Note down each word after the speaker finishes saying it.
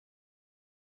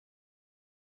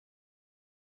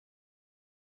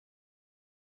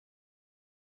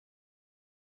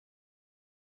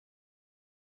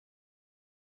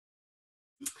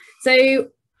So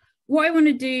what I want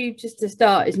to do just to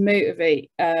start is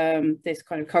motivate this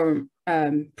kind of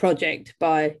current project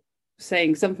by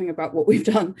saying something about what we've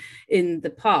done in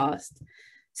the past.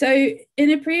 So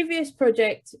in a previous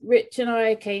project, Rich and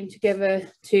I came together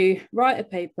to write a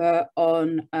paper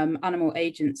on animal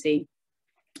agency,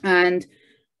 and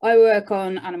I work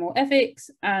on animal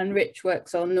ethics and Rich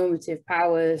works on normative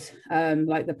powers,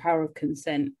 like the power of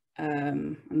consent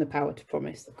and the power to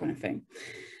promise, that kind of thing.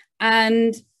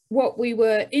 And what we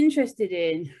were interested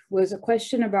in was a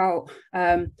question about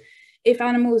if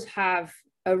animals have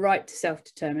a right to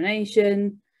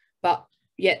self-determination, but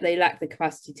yet they lack the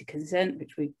capacity to consent,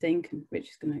 which we think, and Rich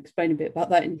is going to explain a bit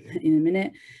about that in a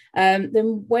minute,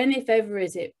 then when, if ever,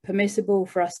 is it permissible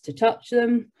for us to touch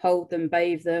them, hold them,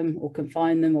 bathe them, or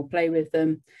confine them, or play with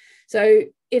them? So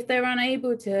if they're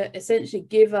unable to essentially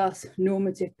give us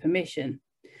normative permission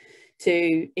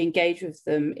to engage with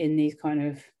them in these kind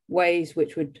of ways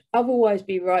which would otherwise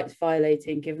be rights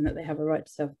violating, given that they have a right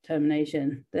to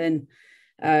self-determination, then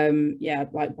yeah,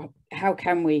 like how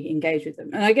can we engage with them?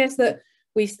 And I guess that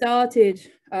we started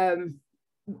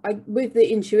with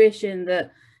the intuition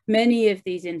that many of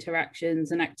these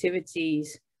interactions and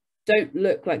activities don't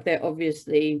look like they're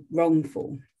obviously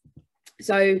wrongful.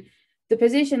 So the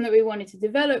position that we wanted to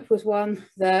develop was one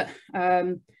that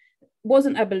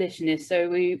wasn't abolitionist. So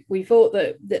we thought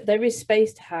that there is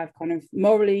space to have kind of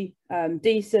morally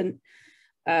decent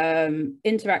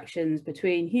interactions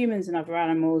between humans and other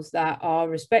animals that are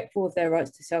respectful of their rights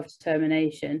to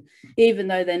self-determination, even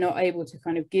though they're not able to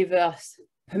kind of give us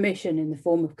permission in the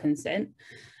form of consent,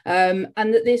 and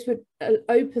that this would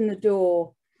open the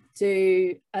door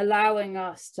to allowing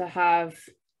us to have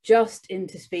just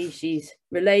interspecies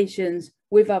relations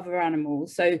with other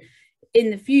animals. So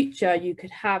in the future, you could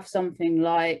have something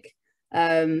like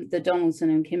the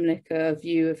Donaldson and Kimlicka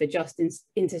view of a just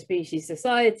interspecies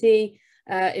society,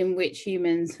 in which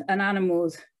humans and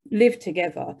animals live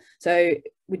together. So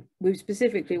we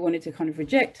specifically wanted to kind of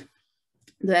reject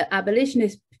the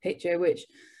abolitionist picture, which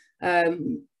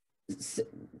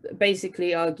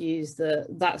basically argues that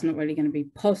that's not really going to be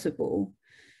possible.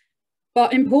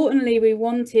 But importantly, we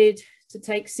wanted to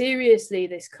take seriously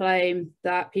this claim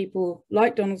that people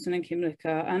like Donaldson and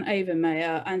Kimlicka and Ava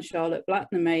Mayer and Charlotte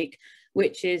Blattner make,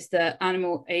 which is that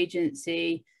animal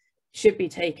agency should be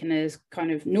taken as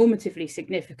kind of normatively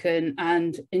significant,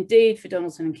 and indeed for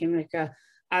Donaldson and Kimlicka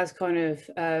as kind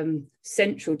of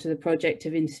central to the project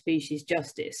of interspecies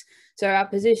justice. So our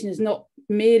position is not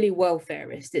merely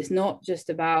welfarist. It's not just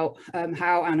about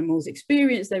how animals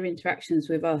experience their interactions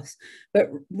with us, but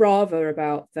rather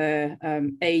about their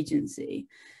agency.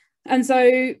 And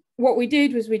so what we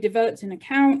did was we developed an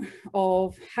account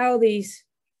of how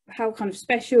kind of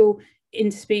special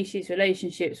interspecies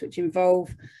relationships, which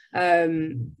involve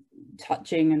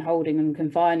touching and holding and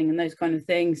confining and those kind of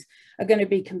things, are going to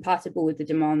be compatible with the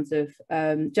demands of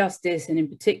justice, and in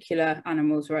particular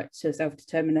animals' right to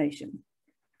self-determination.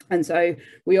 And so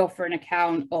we offer an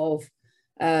account of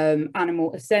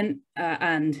animal assent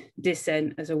and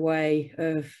dissent as a way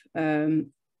of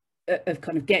kind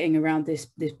of getting around this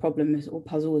problem or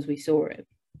puzzle as we saw it.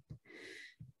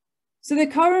 So the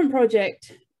current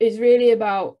project is really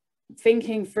about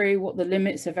thinking through what the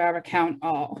limits of our account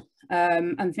are,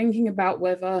 and thinking about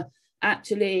whether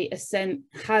actually assent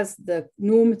has the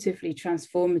normatively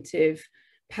transformative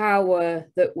power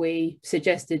that we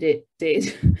suggested it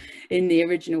did in the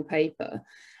original paper.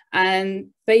 And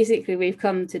basically we've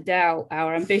come to doubt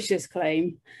our ambitious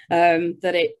claim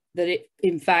that it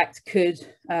in fact could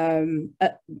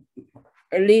at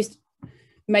least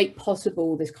make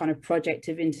possible this kind of project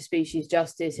of interspecies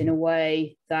justice in a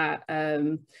way that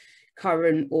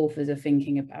current authors are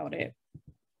thinking about it.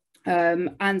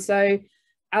 And so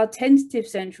our tentative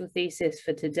central thesis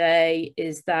for today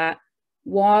is that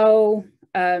while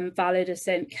valid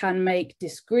assent can make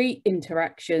discrete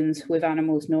interactions with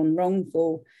animals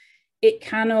non-wrongful, it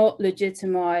cannot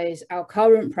legitimise our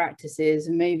current practices,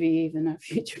 and maybe even our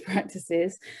future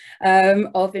practices,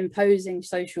 of imposing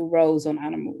social roles on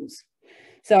animals.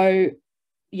 So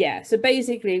yeah, so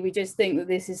basically we just think that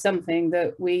this is something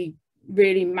that we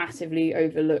really massively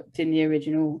overlooked in the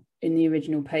original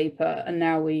paper, and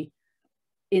now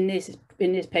in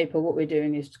this paper what we're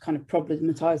doing is kind of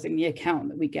problematizing the account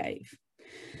that we gave.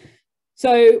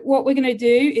 So what we're going to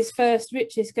do is first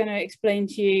Rich is going to explain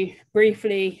to you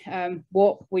briefly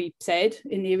what we said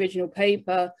in the original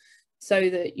paper, so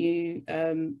that you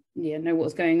know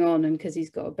what's going on, and because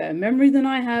he's got a better memory than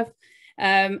I have,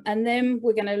 and then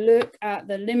we're going to look at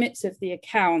the limits of the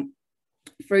account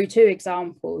through two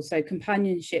examples, so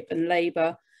companionship and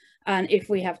labour, and if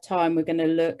we have time we're going to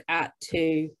look at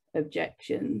two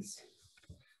objections.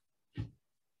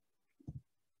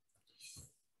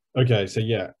 Okay, so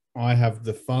yeah, I have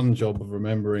the fun job of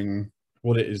remembering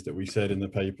what it is that we said in the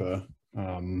paper.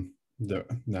 That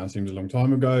now seems a long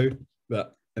time ago,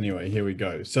 but anyway, here we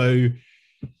go. So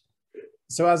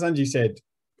as Angie said,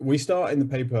 we start in the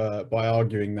paper by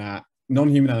arguing that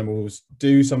non-human animals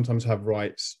do sometimes have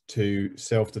rights to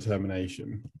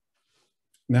self-determination.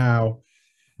 Now,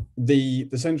 the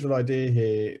central idea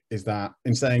here is that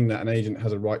in saying that an agent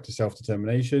has a right to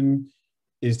self-determination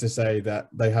is to say that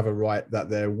they have a right that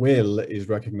their will is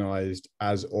recognized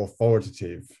as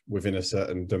authoritative within a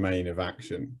certain domain of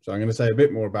action. So I'm going to say a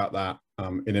bit more about that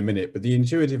in a minute, but the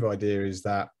intuitive idea is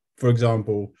that, for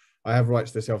example, I have rights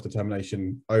to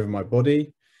self-determination over my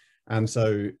body, and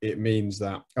so it means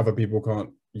that other people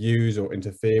can't use or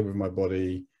interfere with my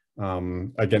body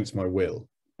against my will,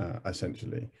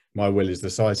 essentially. My will is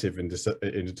decisive in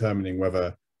determining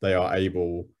whether they are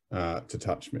able to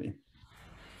touch me.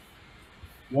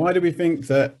 Why do we think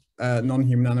that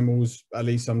non-human animals at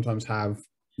least sometimes have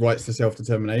rights to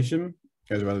self-determination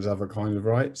as well as other kinds of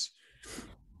rights?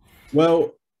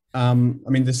 Well, I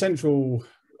mean, the central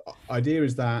idea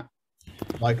is that,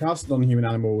 like us, non-human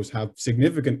animals have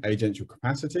significant agential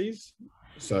capacities.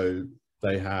 So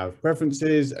they have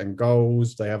preferences and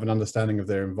goals, they have an understanding of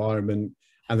their environment,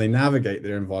 and they navigate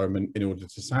their environment in order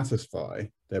to satisfy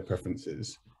their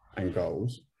preferences and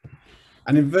goals.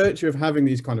 And in virtue of having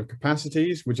these kind of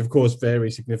capacities, which of course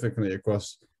vary significantly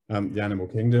across the animal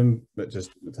kingdom, but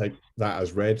just take that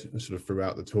as read sort of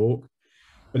throughout the talk.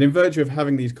 But in virtue of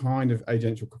having these kind of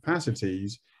agential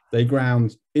capacities, they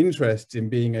ground interest in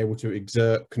being able to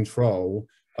exert control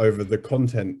over the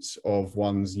contents of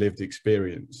one's lived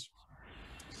experience.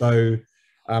 So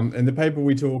in the paper,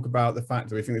 we talk about the fact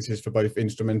that we think this is for both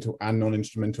instrumental and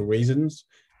non-instrumental reasons.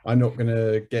 I'm not going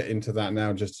to get into that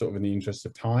now, just sort of in the interest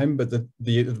of time, but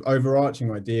the overarching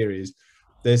idea is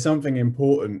there's something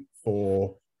important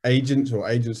for agents or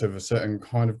agents of a certain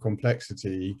kind of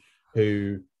complexity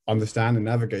who understand and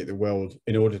navigate the world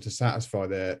in order to satisfy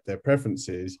their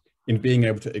preferences in being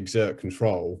able to exert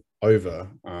control over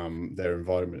their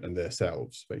environment and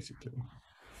themselves, basically.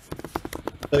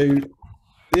 So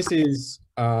this is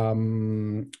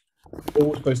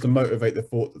all supposed to motivate the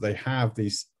thought that they have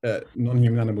these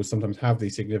non-human animals sometimes have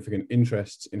these significant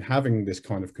interests in having this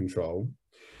kind of control.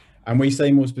 And we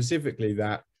say more specifically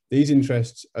that these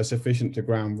interests are sufficient to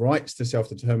ground rights to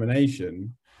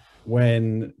self-determination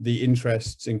when the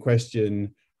interests in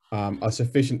question are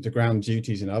sufficient to ground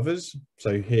duties in others.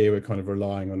 So here we're kind of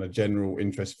relying on a general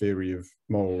interest theory of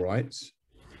moral rights.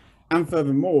 And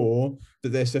furthermore, that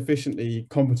they're sufficiently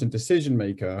competent decision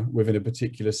maker within a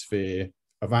particular sphere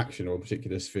of action or a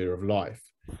particular sphere of life,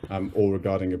 or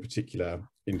regarding a particular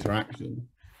interaction.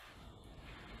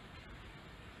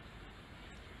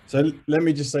 So let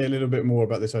me just say a little bit more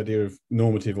about this idea of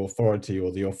normative authority,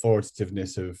 or the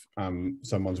authoritativeness of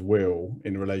someone's will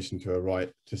in relation to a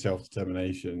right to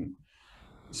self-determination.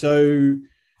 So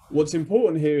what's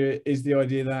important here is the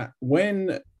idea that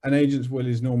when an agent's will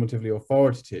is normatively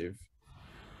authoritative,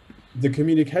 the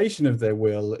communication of their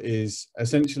will is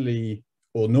essentially,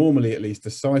 or normally at least,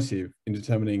 decisive in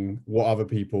determining what other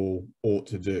people ought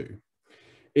to do.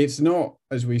 It's not,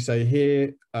 as we say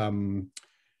here,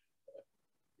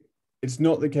 it's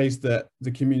not the case that the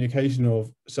communication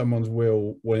of someone's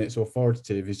will when it's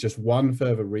authoritative is just one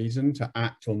further reason to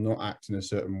act or not act in a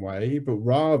certain way, but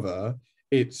rather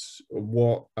it's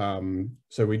what,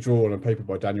 so we draw on a paper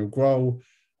by Daniel Grohl,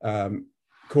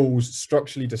 calls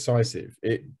structurally decisive.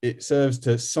 It serves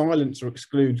to silence or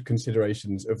exclude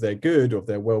considerations of their good, of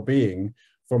their well-being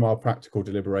from our practical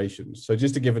deliberations. So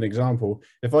just to give an example,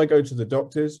 if I go to the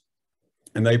doctors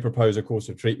and they propose a course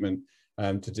of treatment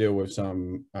to deal with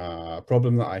some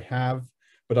problem that I have,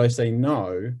 but I say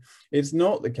no, it's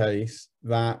not the case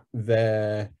that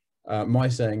my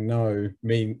saying no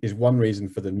is one reason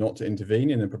for them not to intervene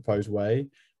in a proposed way,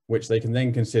 which they can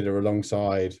then consider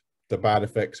alongside the bad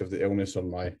effects of the illness on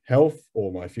my health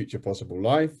or my future possible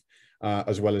life,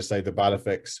 as well as, say, the bad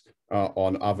effects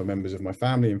on other members of my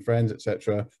family and friends,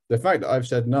 etc. The fact that I've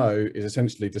said no is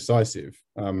essentially decisive.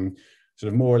 Sort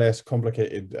of more or less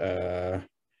complicated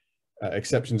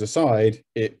exceptions aside,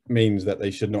 it means that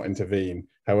they should not intervene,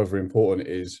 however important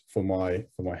it is for my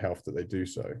health that they do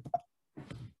so.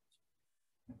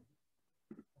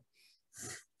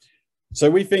 So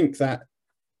we think that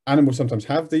animals sometimes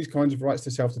have these kinds of rights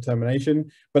to self-determination,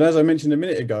 but as I mentioned a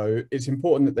minute ago, it's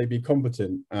important that they be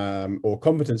competent, or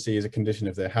competency is a condition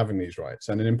of their having these rights.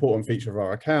 And an important feature of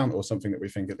our account, or something that we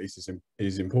think at least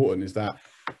is important, is that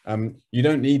you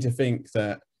don't need to think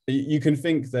that, you can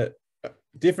think that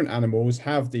different animals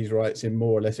have these rights in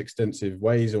more or less extensive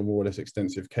ways or more or less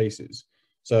extensive cases.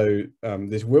 So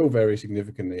this will vary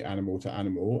significantly animal to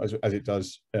animal, as it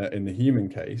does in the human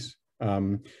case.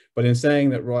 But in saying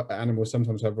that animals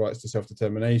sometimes have rights to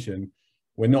self-determination,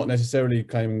 we're not necessarily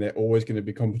claiming they're always going to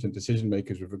be competent decision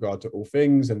makers with regard to all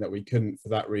things, and that we couldn't, for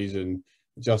that reason,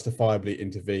 justifiably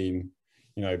intervene.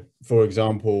 You know, for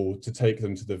example, to take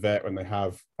them to the vet when they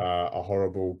have a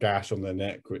horrible gash on their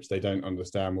neck, which they don't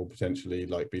understand will potentially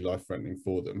be life-threatening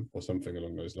for them, or something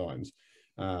along those lines.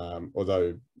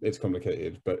 Although it's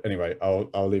complicated, but anyway,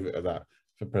 I'll leave it at that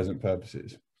for present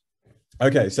purposes.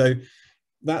 Okay, so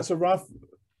that's a rough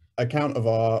account of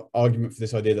our argument for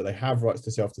this idea that they have rights to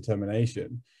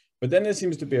self-determination. But then there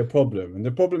seems to be a problem, and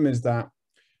the problem is that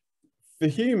for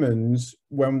humans,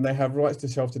 when they have rights to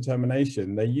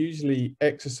self-determination, they usually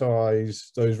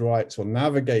exercise those rights or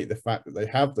navigate the fact that they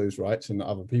have those rights and that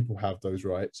other people have those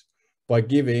rights by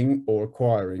giving or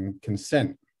acquiring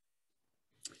consent.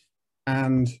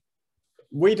 And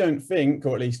we don't think,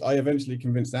 or at least I eventually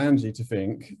convinced Angie to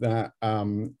think, that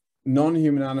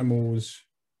non-human animals,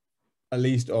 at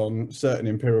least on certain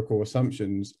empirical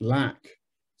assumptions, lack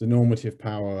the normative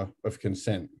power of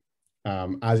consent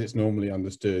as it's normally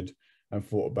understood and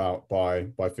thought about by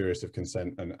theorists of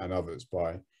consent and others,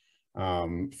 by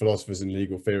philosophers and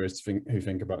legal theorists who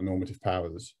think about normative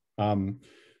powers.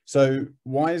 So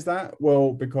why is that?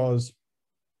 Well, because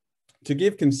to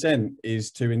give consent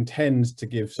is to intend to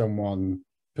give someone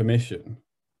permission.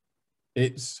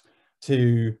 It's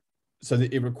so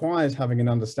that it requires having an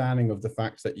understanding of the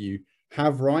fact that you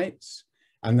have rights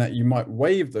and that you might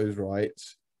waive those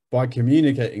rights by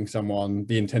communicating someone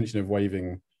the intention of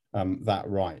waiving that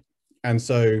right. And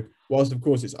so, whilst of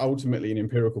course it's ultimately an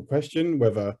empirical question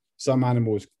whether some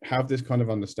animals have this kind of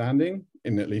understanding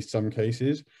in at least some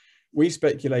cases, we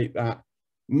speculate that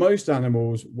most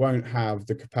animals won't have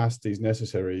the capacities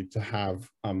necessary to have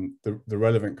the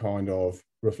relevant kind of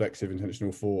reflexive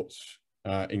intentional thoughts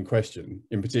in question.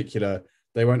 In particular,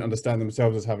 they won't understand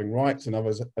themselves as having rights and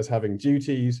others as having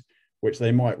duties, which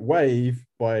they might waive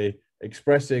by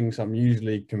expressing some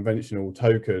usually conventional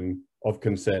token of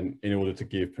consent in order to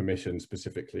give permission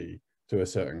specifically to a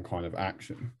certain kind of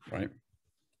action, right?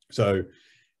 So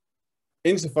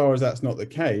insofar as that's not the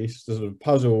case, the sort of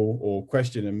puzzle or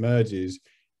question emerges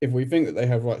if we think that they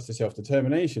have rights to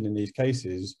self-determination in these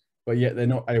cases, but yet they're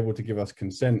not able to give us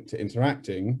consent to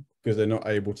interacting because they're not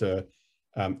able to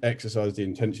exercise the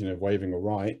intention of waiving a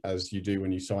right, as you do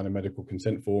when you sign a medical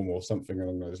consent form or something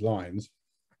along those lines.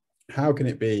 How can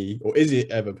it be, or is it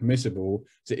ever permissible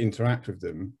to interact with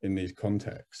them in these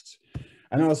contexts?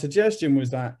 And our suggestion was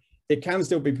that it can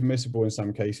still be permissible in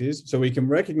some cases. So we can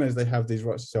recognize they have these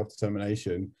rights to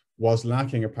self-determination whilst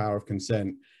lacking a power of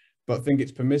consent, but think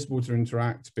it's permissible to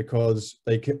interact because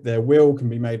their will can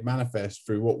be made manifest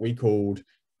through what we called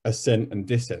assent and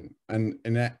dissent. And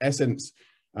in essence,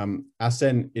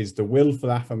 assent is the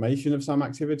willful affirmation of some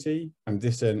activity, and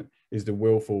dissent is the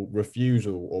willful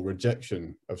refusal or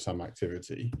rejection of some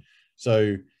activity.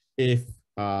 So if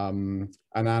an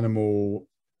animal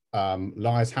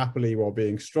lies happily while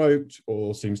being stroked,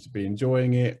 or seems to be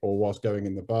enjoying it, or whilst going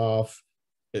in the bath,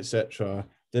 etc.,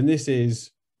 then this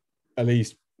is at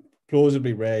least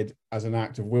plausibly read as an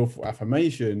act of willful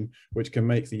affirmation, which can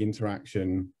make the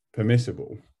interaction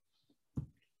permissible.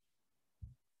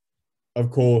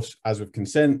 Of course, as with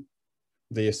consent,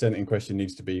 the assent in question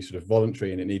needs to be sort of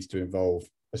voluntary, and it needs to involve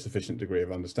a sufficient degree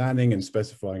of understanding, and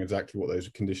specifying exactly what those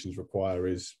conditions require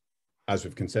is, as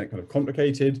with consent, kind of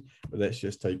complicated, but let's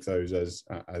just take those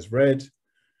as read.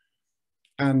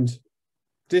 And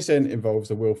dissent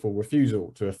involves a willful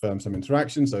refusal to affirm some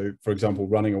interaction. So, for example,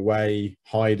 running away,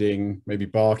 hiding, maybe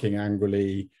barking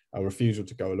angrily, a refusal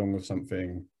to go along with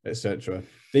something, etc.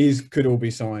 These could all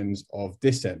be signs of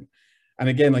dissent. And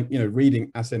again,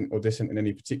 reading assent or dissent in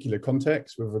any particular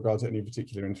context with regard to any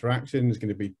particular interaction is going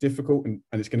to be difficult, and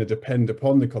it's going to depend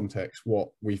upon the context what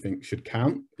we think should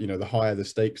count. The higher the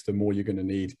stakes, the more you're going to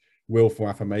need willful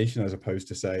affirmation as opposed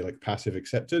to, say, like passive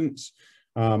acceptance.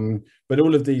 But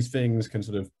all of these things can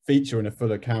sort of feature in a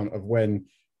full account of when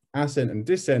assent and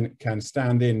dissent can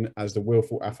stand in as the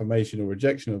willful affirmation or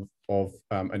rejection of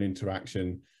an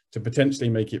interaction to potentially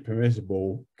make it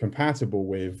permissible, compatible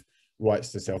with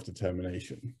rights to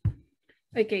self-determination.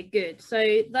 Okay, good.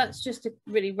 So that's just a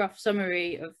really rough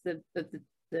summary of the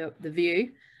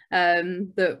view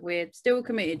that we're still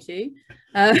committed to.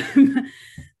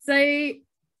 So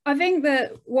I think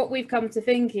that what we've come to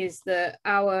think is that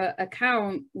our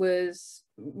account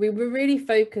we were really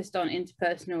focused on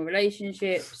interpersonal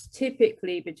relationships,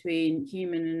 typically between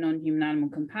human and non-human animal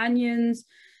companions,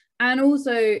 And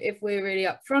also, if we're really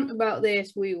upfront about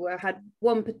this, we had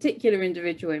one particular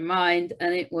individual in mind,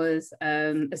 and it was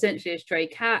essentially a stray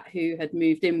cat who had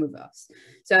moved in with us.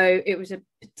 So it was a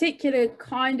particular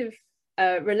kind of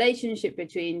relationship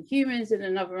between humans and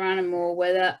another animal,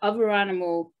 where the other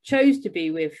animal chose to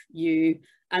be with you,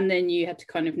 and then you had to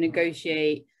kind of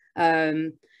negotiate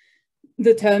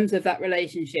the terms of that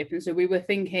relationship. And so we were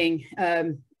thinking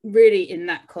really in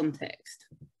that context.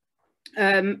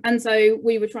 And so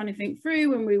we were trying to think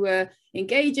through when we were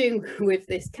engaging with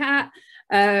this cat,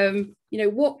 you know,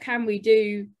 what can we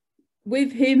do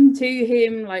with him, to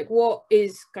him, like what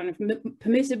is kind of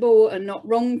permissible and not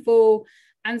wrongful.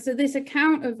 And so this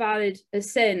account of valid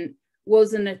assent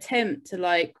was an attempt to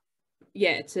like,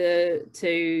 yeah, to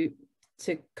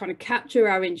kind of capture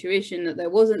our intuition that there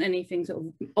wasn't anything sort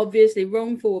of obviously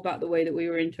wrongful about the way that we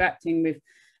were interacting with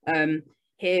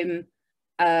him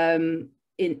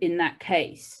in that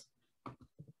case.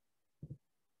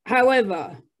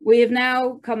 However, we have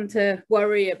now come to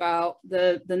worry about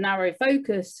the narrow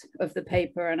focus of the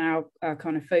paper and our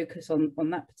kind of focus on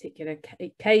that particular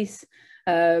case,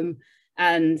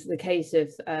 and the case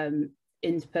of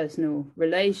interpersonal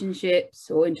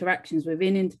relationships or interactions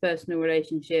within interpersonal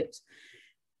relationships.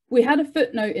 We had a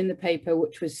footnote in the paper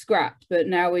which was scrapped, but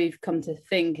now we've come to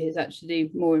think is actually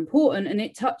more important, and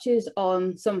it touches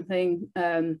on something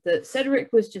that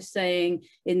Cedric was just saying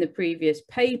in the previous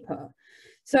paper.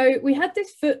 So we had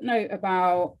this footnote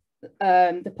about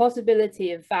the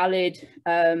possibility of valid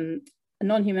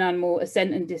non-human animal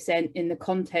assent and dissent in the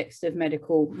context of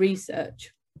medical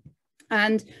research.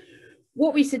 And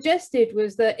what we suggested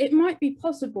was that it might be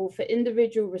possible for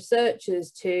individual researchers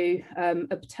to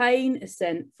obtain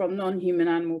assent from non-human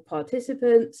animal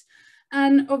participants,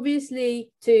 and obviously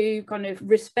to kind of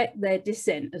respect their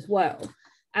dissent as well.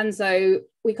 And so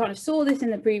we kind of saw this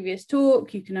in the previous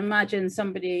talk. You can imagine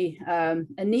somebody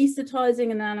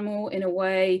anesthetizing an animal in a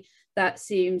way that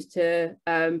seems to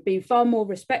be far more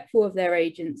respectful of their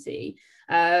agency.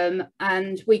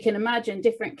 And we can imagine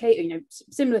different,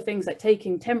 similar things like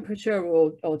taking temperature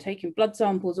or taking blood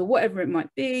samples or whatever it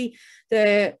might be.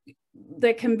 There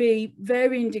can be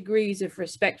varying degrees of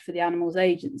respect for the animal's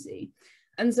agency.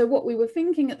 And so what we were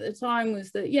thinking at the time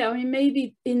was that, yeah, I mean,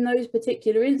 maybe in those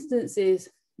particular instances,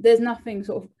 there's nothing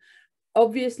sort of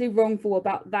obviously wrongful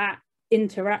about that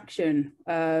interaction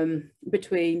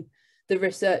between the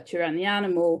researcher and the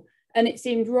animal. And it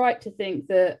seemed right to think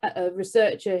that a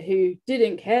researcher who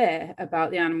didn't care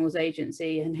about the animal's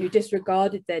agency and who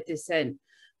disregarded their dissent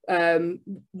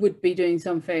would be doing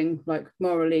something like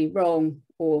morally wrong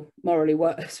or morally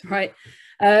worse, right?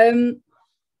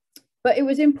 But it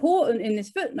was important in this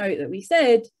footnote that we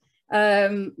said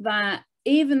that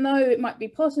even though it might be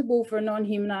possible for a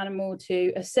non-human animal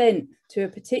to assent to a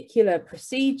particular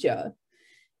procedure,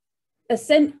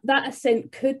 that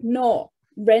assent could not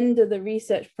render the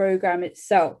research program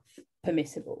itself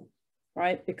permissible,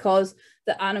 right? Because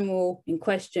the animal in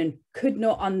question could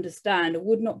not understand or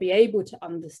would not be able to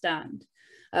understand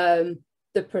the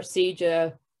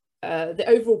procedure, the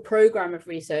overall program of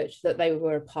research that they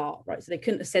were a part, right? So they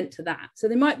couldn't assent to that. So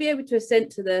they might be able to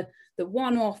assent to the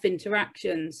one-off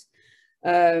interactions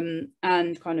and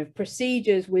kind of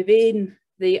procedures within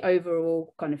the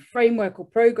overall kind of framework or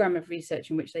program of research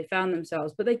in which they found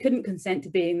themselves, but they couldn't consent to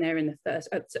being there in the first,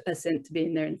 assent to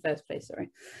being there in the first place,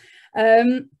 sorry.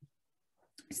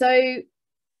 So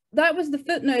that was the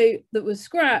footnote that was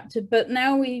scrapped, but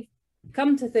now we've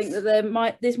come to think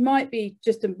that this might be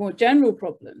just a more general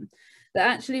problem, that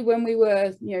actually when we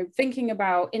were, thinking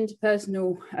about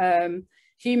interpersonal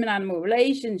human-animal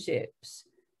relationships,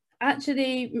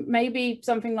 actually, maybe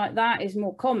something like that is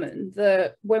more common,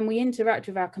 that when we interact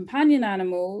with our companion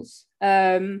animals,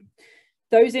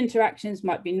 those interactions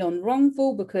might be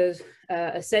non-wrongful because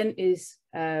assent is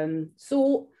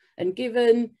sought and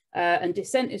given and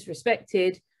dissent is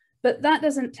respected, but that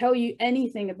doesn't tell you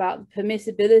anything about the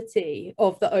permissibility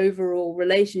of the overall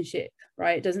relationship,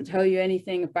 right? It doesn't tell you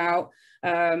anything about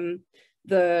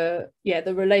the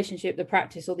relationship, the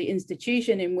practice, or the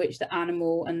institution in which the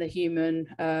animal and the human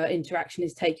interaction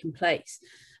is taking place.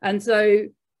 And so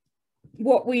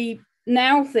what we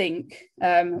now think,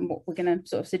 and what we're going to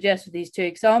sort of suggest with these two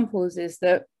examples, is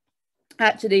that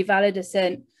actually valid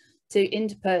assent to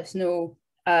interpersonal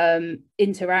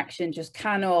interaction just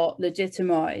cannot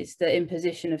legitimize the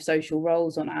imposition of social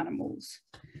roles on animals.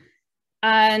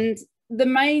 And the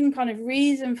main kind of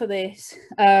reason for this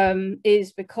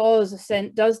is because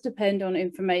assent does depend on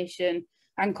information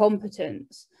and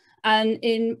competence. And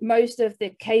in most of the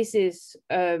cases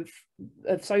of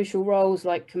social roles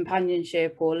like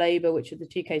companionship or labour, which are the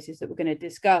two cases that we're going to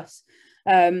discuss,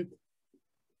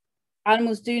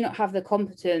 animals do not have the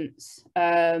competence,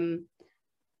 in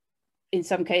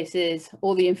some cases,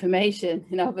 or the information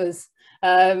in others,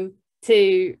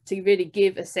 to really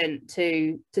give assent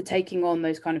to taking on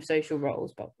those kind of social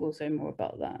roles. But we'll say more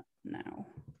about that now.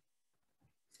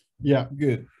 Yeah,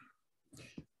 good.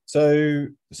 So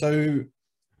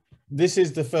this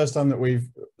is the first time that we've,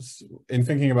 in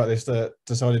thinking about this,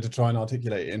 decided to try and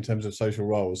articulate it in terms of social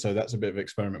roles. So that's a bit of an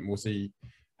experiment. We'll see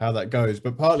how that goes.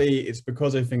 But partly it's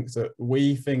because I think that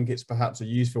we think it's perhaps a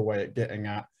useful way of getting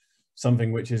at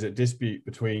something which is a dispute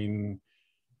between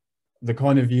the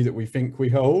kind of view that we think we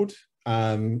hold.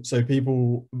 So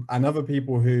people and other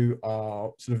people who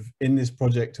are sort of in this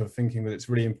project of thinking that it's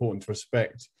really important to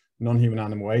respect non-human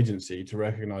animal agency, to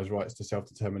recognize rights to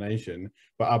self-determination,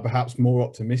 but are perhaps more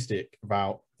optimistic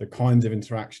about the kinds of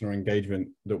interaction or engagement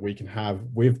that we can have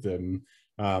with them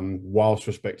whilst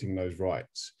respecting those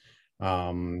rights.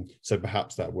 So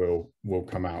perhaps that will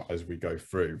come out as we go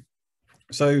through.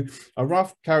 So a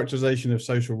rough characterization of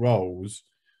social roles,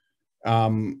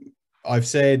 I've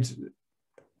said,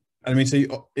 I mean,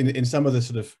 so in some of the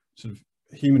sort of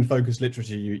human focused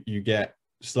literature, you get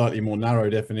slightly more narrow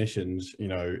definitions, you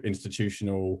know,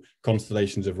 institutional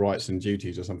constellations of rights and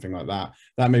duties or something like that.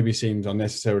 That maybe seems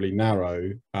unnecessarily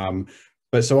narrow.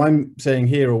 But so I'm saying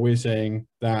here, or we're saying,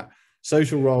 that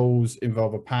social roles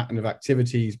involve a pattern of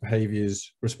activities,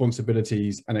 behaviors,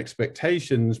 responsibilities, and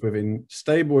expectations within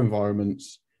stable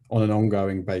environments on an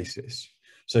ongoing basis.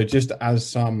 So just as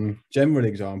some general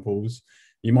examples,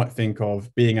 you might think of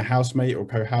being a housemate or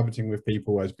cohabiting with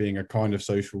people as being a kind of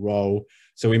social role.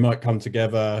 So we might come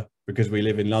together because we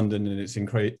live in London and it's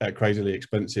crazily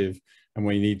expensive and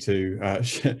we need to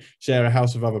share a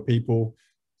house with other people.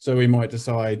 So we might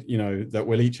decide, you know, that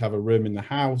we'll each have a room in the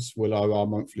house, we'll owe our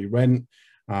monthly rent,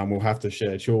 we'll have to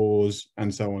share chores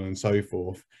and so on and so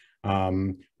forth.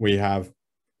 We have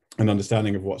an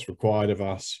understanding of what's required of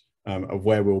us, of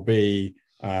where we'll be,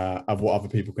 of what other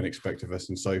people can expect of us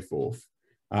and so forth.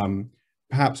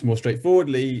 Perhaps more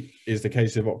straightforwardly is the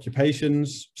case of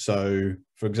occupations. So,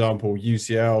 for example,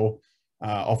 UCL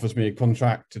offers me a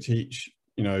contract to teach,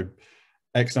 you know,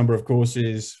 X number of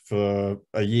courses for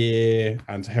a year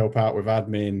and to help out with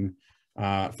admin,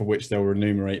 for which they'll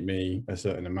remunerate me a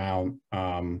certain amount.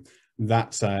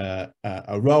 That's a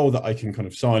role that I can kind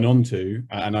of sign on to,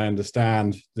 and I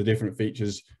understand the different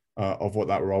features of what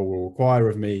that role will require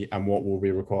of me and what will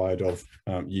be required of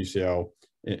UCL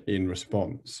in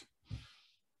response.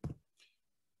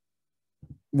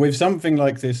 With something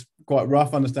like this quite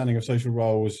rough understanding of social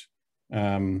roles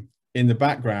in the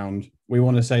background, we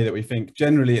want to say that we think,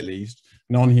 generally at least,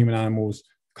 non-human animals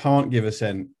can't give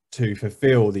assent to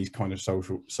fulfill these kind of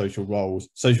social roles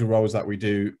that we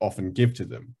do often give to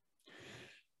them.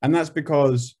 And that's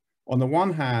because, on the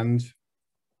one hand,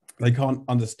 they can't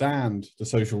understand the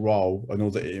social role and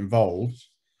all that it involves,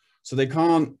 so they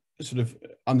can't sort of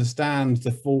understand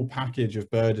the full package of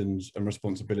burdens and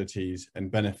responsibilities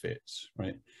and benefits,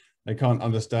 right? They can't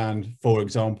understand, for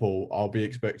example, I'll be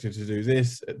expected to do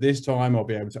this at this time, I'll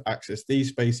be able to access these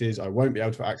spaces, I won't be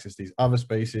able to access these other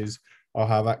spaces, I'll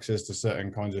have access to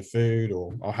certain kinds of food,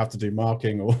 or I'll have to do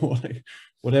marking, or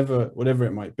whatever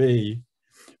it might be.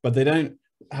 But they don't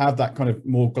have that kind of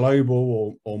more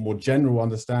global or more general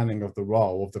understanding of the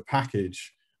role, of the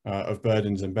package of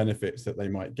burdens and benefits that they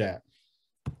might get.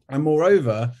 And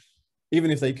moreover,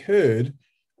 even if they could,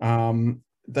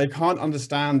 they can't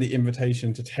understand the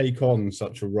invitation to take on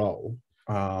such a role.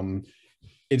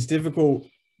 It's difficult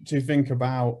to think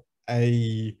about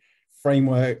a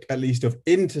framework, at least of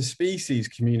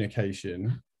interspecies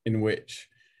communication, in which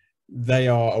they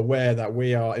are aware that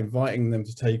we are inviting them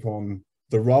to take on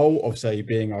the role of, say,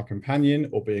 being our companion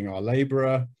or being our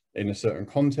labourer in a certain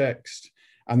context,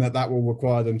 and that will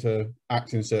require them to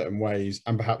act in certain ways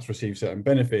and perhaps receive certain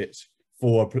benefits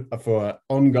for an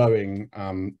ongoing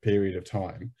period of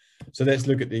time. So let's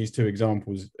look at these two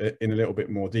examples in a little bit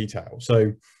more detail.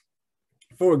 So,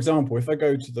 for example, if I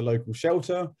go to the local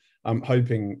shelter, I'm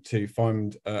hoping to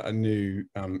find a new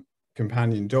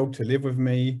companion dog to live with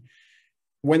me.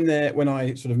 When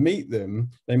I sort of meet them,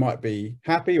 they might be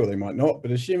happy or they might not,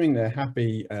 but assuming they're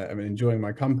happy and enjoying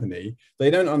my company, they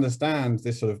don't understand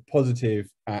this sort of positive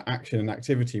action and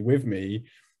activity with me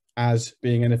as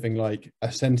being anything like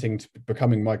assenting to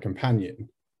becoming my companion,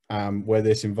 where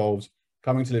this involves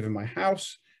coming to live in my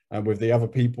house with the other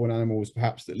people and animals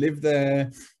perhaps that live there,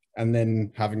 and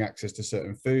then having access to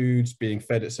certain foods, being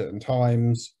fed at certain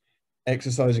times,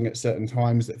 exercising at certain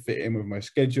times that fit in with my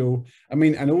schedule. I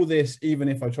mean, and all this, even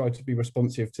if I try to be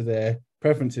responsive to their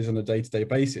preferences on a day-to-day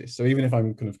basis. So even if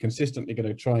I'm kind of consistently going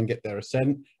to try and get their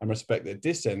assent and respect their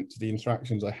dissent to the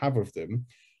interactions I have with them,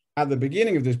 at the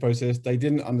beginning of this process, they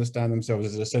didn't understand themselves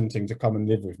as assenting to come and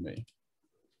live with me,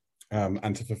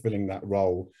 and to fulfilling that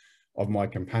role of my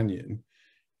companion.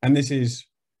 And this is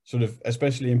sort of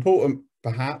especially important,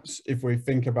 perhaps, if we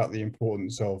think about the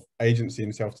importance of agency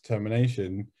and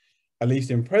self-determination, at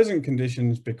least in present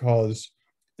conditions, because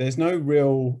there's no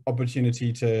real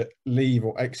opportunity to leave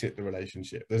or exit the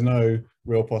relationship. There's no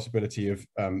real possibility of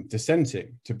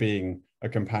dissenting to being a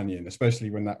companion, especially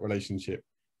when that relationship,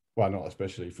 well, not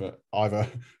especially, for either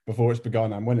before it's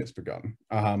begun and when it's begun.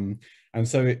 And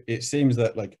so it seems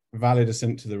that like valid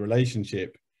assent to the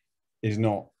relationship is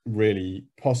not really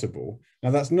possible.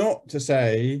 Now, that's not to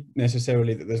say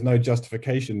necessarily that there's no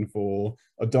justification for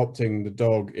adopting the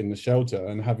dog in the shelter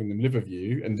and having them live with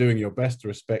you and doing your best to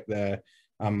respect their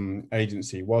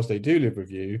agency whilst they do live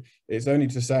with you. It's only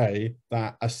to say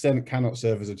that assent cannot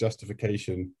serve as a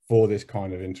justification for this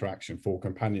kind of interaction, for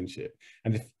companionship.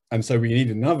 And so we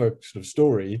need another sort of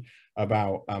story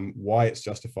about why it's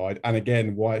justified, and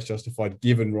again, why it's justified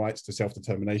given rights to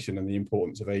self-determination and the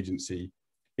importance of agency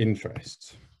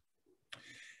interests.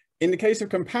 In the case of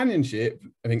companionship,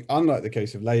 I think unlike the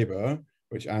case of labour,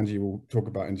 which Angie will talk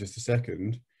about in just a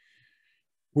second,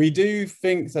 we do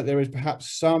think that there is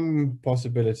perhaps some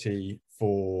possibility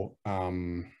for a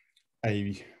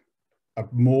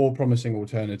more promising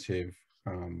alternative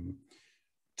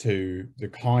to the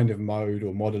kind of mode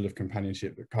or model of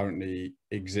companionship that currently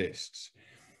exists.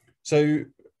 So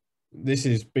this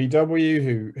is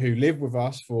BW, who lived with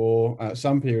us for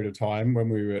some period of time when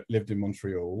we lived in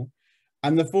Montreal.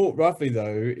 And the thought roughly,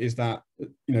 though, is that,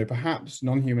 you know, perhaps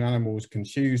non-human animals can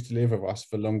choose to live with us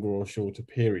for longer or shorter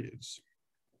periods.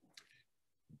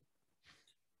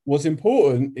 What's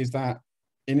important is that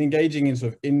in engaging in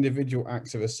sort of individual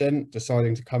acts of assent,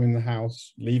 deciding to come in the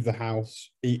house, leave the house,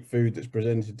 eat food that's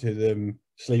presented to them,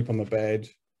 sleep on the bed,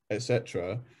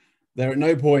 etc., they're at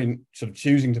no point sort of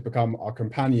choosing to become our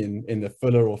companion in the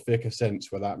fuller or thicker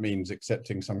sense, where that means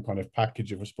accepting some kind of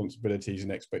package of responsibilities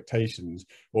and expectations,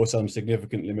 or some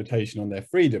significant limitation on their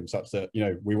freedom, such that, you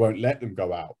know, we won't let them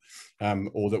go out,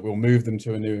 or that we'll move them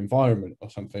to a new environment or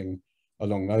something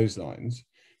along those lines.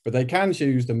 But they can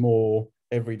choose the more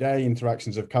everyday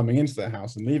interactions of coming into their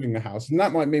house and leaving the house. And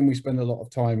that might mean we spend a lot of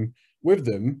time with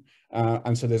them.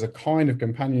 And so there's a kind of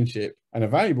companionship, and a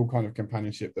valuable kind of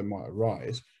companionship that might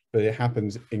arise, but it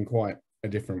happens in quite a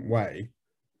different way.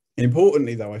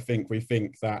 Importantly, though, I think we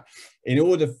think that in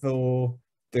order for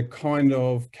the kind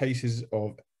of cases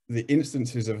of the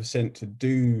instances of assent to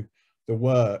do the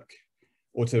work,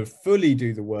 or to fully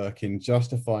do the work in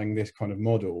justifying this kind of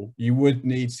model, you would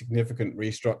need significant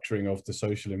restructuring of the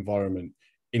social environment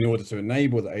in order to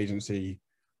enable the agency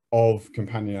of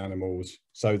companion animals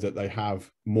so that they have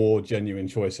more genuine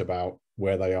choice about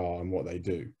where they are and what they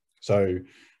do. So,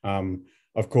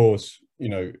 of course, you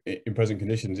know, in present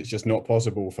conditions, it's just not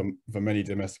possible for many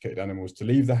domesticated animals to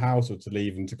leave the house, or to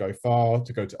leave and to go far,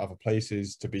 to go to other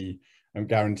places, to be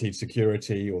guaranteed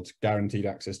security, or to guaranteed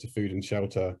access to food and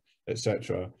shelter,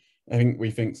 etc. I think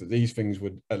we think that these things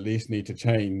would at least need to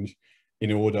change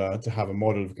in order to have a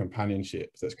model of companionship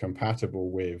that's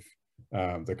compatible with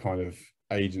the kind of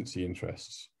agency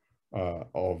interests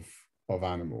of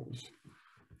animals.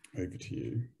 Over to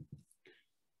you.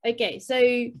 Okay, so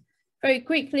very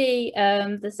quickly,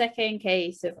 the second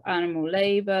case of animal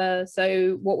labour.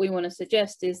 So what we want to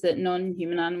suggest is that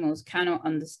non-human animals cannot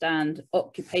understand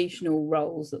occupational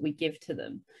roles that we give to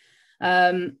them.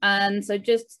 And so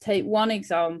just to take one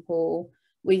example,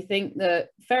 we think that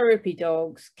therapy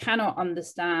dogs cannot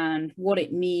understand what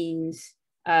it means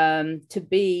to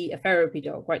be a therapy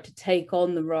dog, right? To take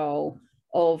on the role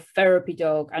of therapy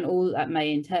dog and all that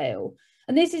may entail.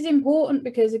 And this is important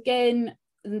because, again,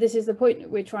 and this is the point that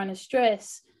we're trying to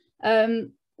stress,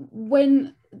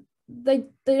 when they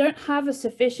don't have a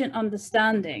sufficient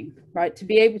understanding, right, to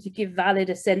be able to give valid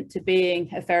assent to being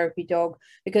a therapy dog,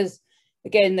 because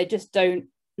again, they just don't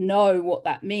know what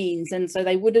that means. And so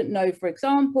they wouldn't know, for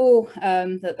example,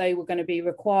 that they were going to be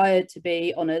required to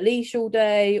be on a leash all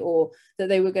day, or that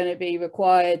they were going to be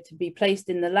required to be placed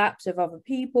in the laps of other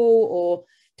people, or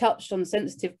touched on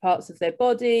sensitive parts of their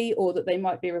body, or that they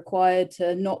might be required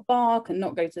to not bark and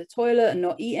not go to the toilet and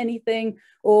not eat anything,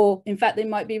 or in fact, they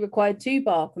might be required to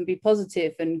bark and be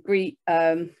positive and greet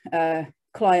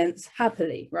clients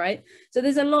happily, right? So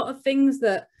there's a lot of things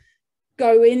that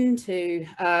go into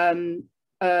an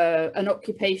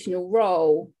occupational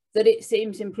role that it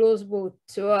seems implausible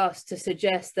to us to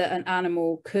suggest that an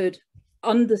animal could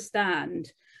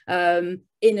understand in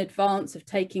advance of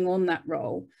taking on that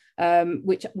role,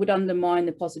 which would undermine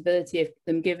the possibility of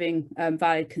them giving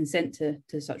valid consent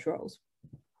to such roles.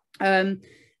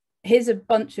 here's a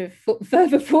bunch of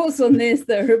further thoughts on this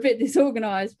that are a bit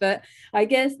disorganized, but I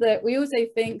guess that we also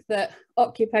think that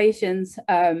occupations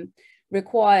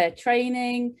require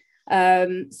training.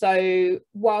 So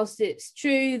whilst it's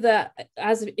true that,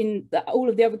 as in all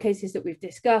of the other cases that we've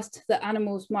discussed, that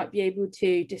animals might be able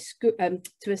to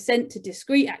assent to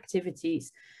discrete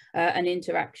activities and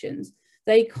interactions,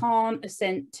 they can't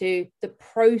assent to the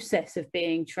process of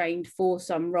being trained for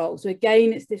some role. So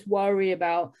again, it's this worry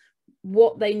about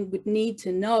what they would need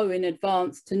to know in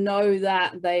advance to know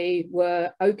that they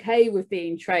were okay with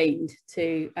being trained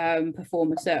to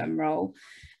perform a certain role.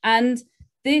 And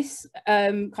this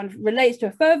kind of relates to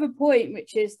a further point,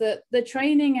 which is that the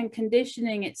training and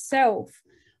conditioning itself,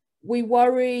 we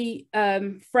worry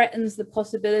threatens the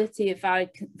possibility of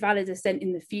valid assent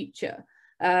in the future.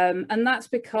 And that's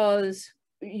because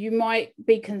you might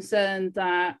be concerned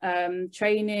that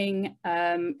training,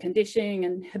 conditioning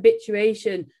and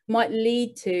habituation might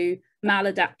lead to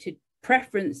maladapted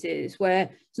preferences,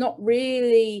 where it's not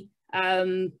really,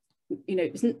 you know,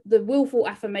 the willful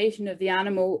affirmation of the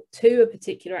animal to a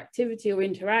particular activity or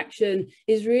interaction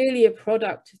is really a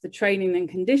product of the training and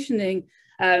conditioning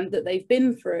that they've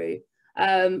been through,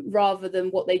 rather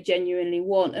than what they genuinely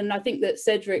want. And I think that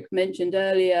Cedric mentioned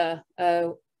earlier,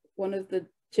 one of the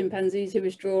chimpanzees who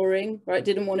was drawing, right,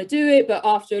 didn't want to do it, but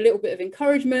after a little bit of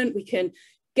encouragement, we can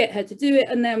get her to do it,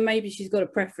 and then maybe she's got a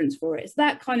preference for it. It's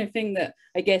that kind of thing that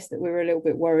I guess that we're a little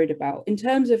bit worried about in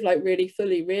terms of like really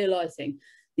fully realizing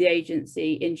the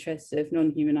agency interests of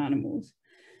non-human animals.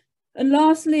 And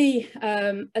lastly,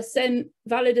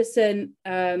 valid assent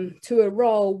to a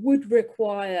role would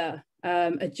require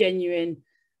a genuine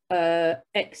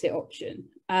exit option,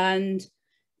 and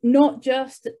not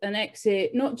just an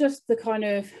exit, not just the kind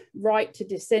of right to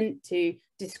dissent to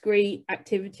discrete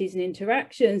activities and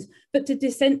interactions, but to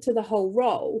dissent to the whole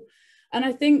role. And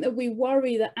I think that we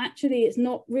worry that actually it's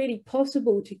not really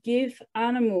possible to give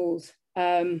animals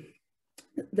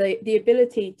the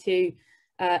ability to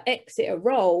exit a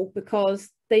role, because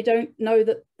they don't know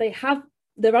that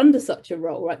they're under such a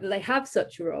role, right? That they have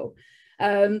such a role.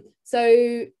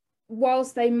 So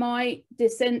whilst they might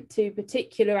dissent to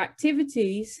particular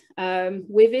activities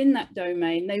within that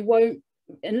domain, they won't,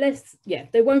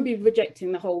 they won't be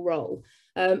rejecting the whole role.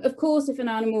 Of course, if an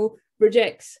animal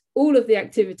rejects all of the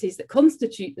activities that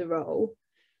constitute the role,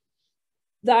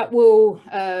 that will,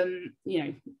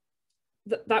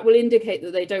 that will indicate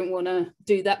that they don't want to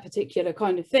do that particular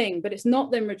kind of thing. But it's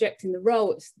not them rejecting the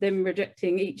role, it's them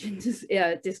rejecting each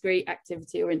discrete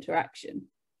activity or interaction.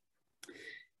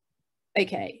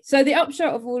 Okay, so the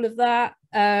upshot of all of that,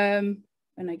 and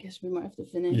I guess we might have to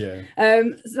finish. Yeah.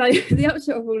 So the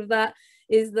upshot of all of that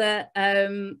is that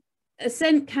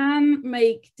assent can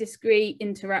make discrete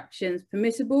interactions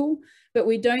permissible, but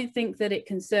we don't think that it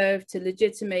can serve to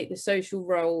legitimate the social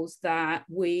roles that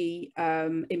we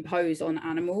impose on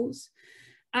animals.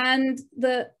 And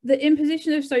the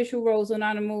imposition of social roles on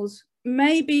animals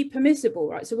may be permissible,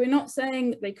 right? So we're not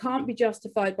saying that they can't be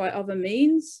justified by other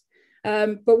means,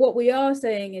 but what we are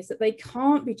saying is that they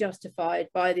can't be justified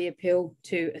by the appeal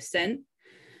to assent.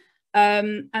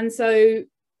 And so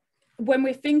when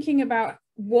we're thinking about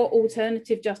what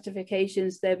alternative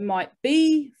justifications there might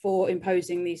be for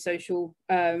imposing these social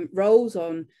roles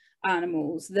on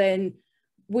animals, then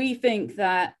we think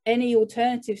that any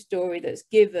alternative story that's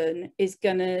given is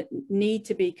going to need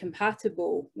to be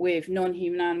compatible with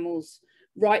non-human animals'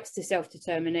 rights to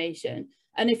self-determination.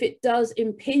 And if it does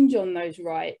impinge on those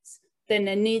rights, then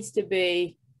there needs to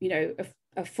be, you know,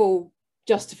 a full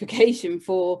justification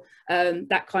for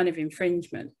that kind of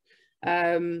infringement.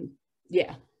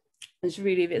 Yeah, let's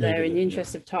really leave it there in the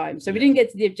interest of time. So we didn't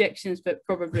get to the objections, but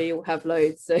probably you'll have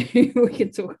loads, so we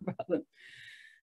can talk about them.